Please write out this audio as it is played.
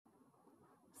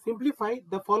Simplify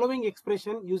the following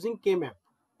expression using K-map.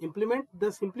 Implement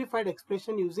the simplified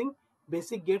expression using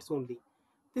basic gates only.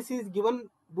 This is given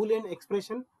Boolean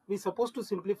expression. We are supposed to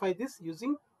simplify this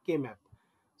using K-map.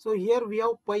 So here we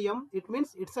have pi m. It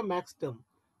means it's a max term.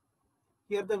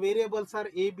 Here the variables are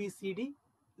a, b, c, d.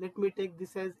 Let me take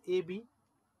this as a, b.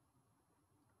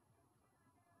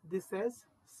 This as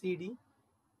c, d.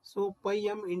 So pi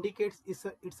m indicates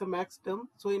it's a max term.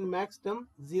 So in max term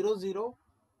 0, 0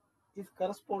 is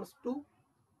corresponds to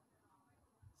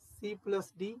c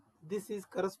plus d. This is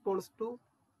corresponds to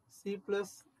c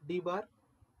plus d bar.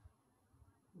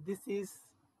 This is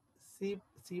c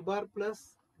bar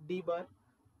plus d bar,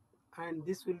 and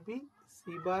this will be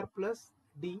c bar plus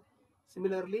d.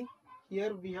 Similarly,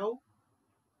 here we have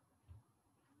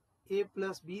a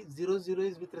plus b. 0, 0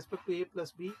 is with respect to a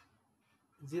plus b.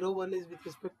 0, 1 is with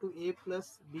respect to a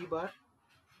plus b bar.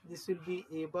 This will be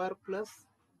a bar plus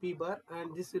b bar,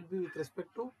 and this will be with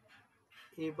respect to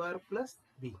a bar plus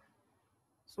b.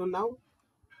 So now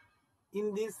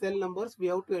in these cell numbers we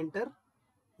have to enter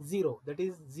 0, that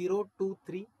is 0, 2,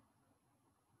 3.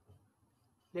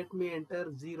 Let me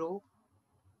enter 0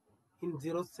 in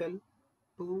 0 cell,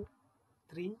 2,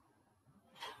 3.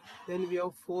 Then we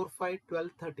have 4, 5, 12,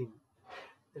 13.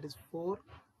 That is 4,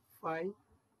 5,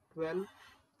 12,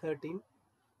 13.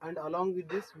 And along with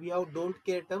this we have don't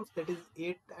care terms, that is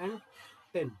 8 and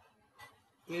 10.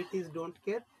 8 is don't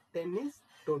care, 10 is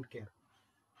don't care.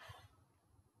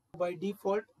 By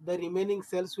default the remaining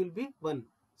cells will be 1.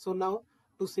 So now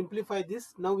to simplify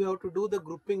this, now we have to do the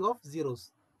grouping of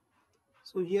zeros.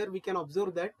 So here we can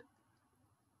observe that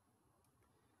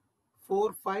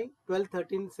 4, 5, 12,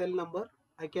 13 cell number,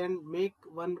 I can make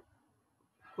one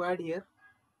quad here.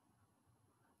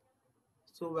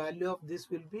 So value of this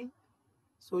will be,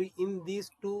 so in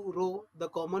these two row the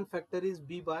common factor is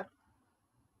b bar,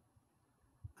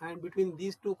 and between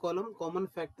these two column common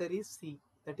factor is c,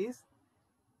 that is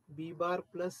b bar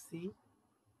plus c.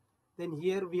 Then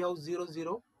here we have 0,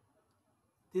 0.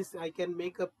 This I can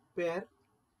make a pair.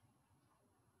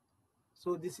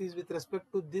 So this is with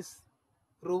respect to this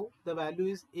row, the value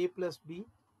is a plus b,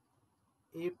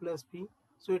 a plus b.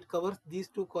 So it covers these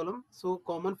two columns. So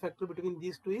common factor between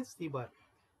these two is c bar,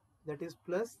 that is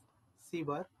plus c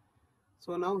bar.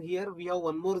 So now here we have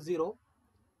one more 0.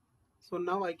 So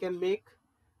now I can make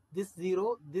this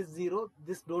 0, this 0,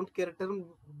 this don't care term,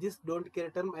 this don't care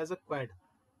term as a quad.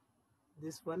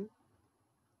 This one,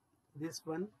 this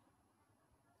one,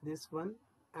 this one,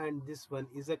 and this one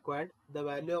is a quad. The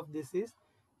value of this is,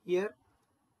 here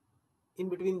in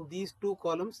between these two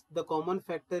columns the common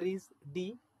factor is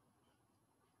d,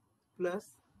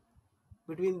 plus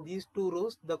between these two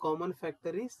rows the common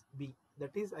factor is b,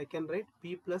 that is I can write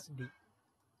b plus d,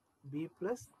 b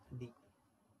plus d.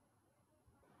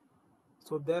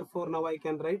 So therefore now I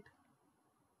can write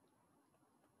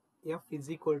f is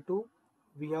equal to,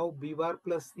 we have b bar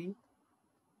plus c.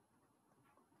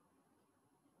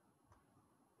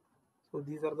 So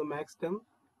these are the max term,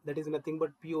 that is nothing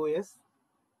but POS,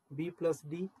 b plus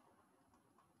d,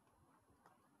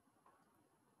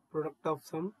 product of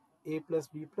sum a plus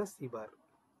b plus c bar.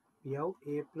 We have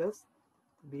a plus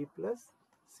b plus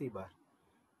c bar.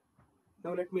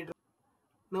 Now let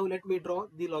me draw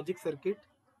the logic circuit.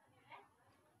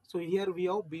 So here we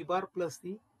have b bar plus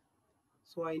c.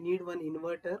 So I need one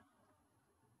inverter.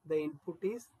 The input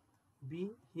is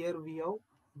b. Here we have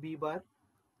b bar,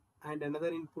 and another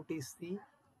input is c.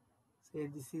 Say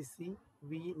this is c.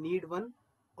 We need one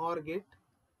OR gate.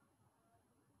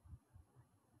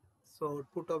 So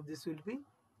output of this will be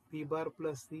b bar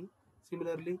plus c.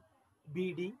 Similarly,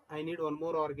 bd, I need one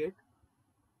more OR gate.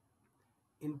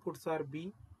 Inputs are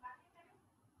b.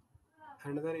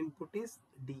 Another input is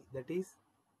d, that is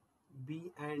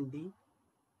b and d,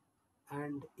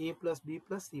 and a plus b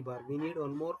plus c bar. We need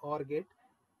one more OR gate.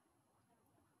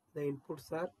 The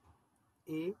inputs are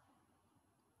a,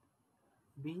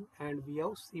 b, and we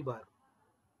have c bar.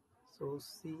 So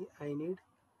c, I need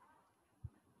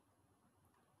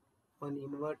one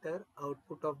inverter.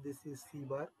 Output of this is c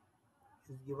bar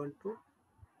is given to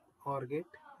OR gate.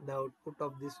 The output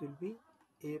of this will be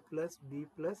a plus b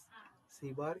plus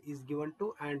c bar is given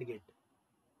to AND gate.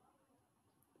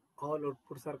 All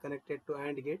outputs are connected to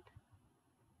AND gate.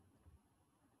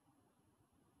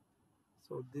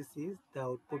 So this is the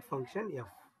output function f.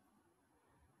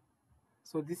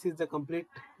 So this is the complete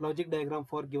logic diagram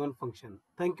for given function.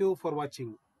 Thank you for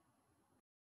watching.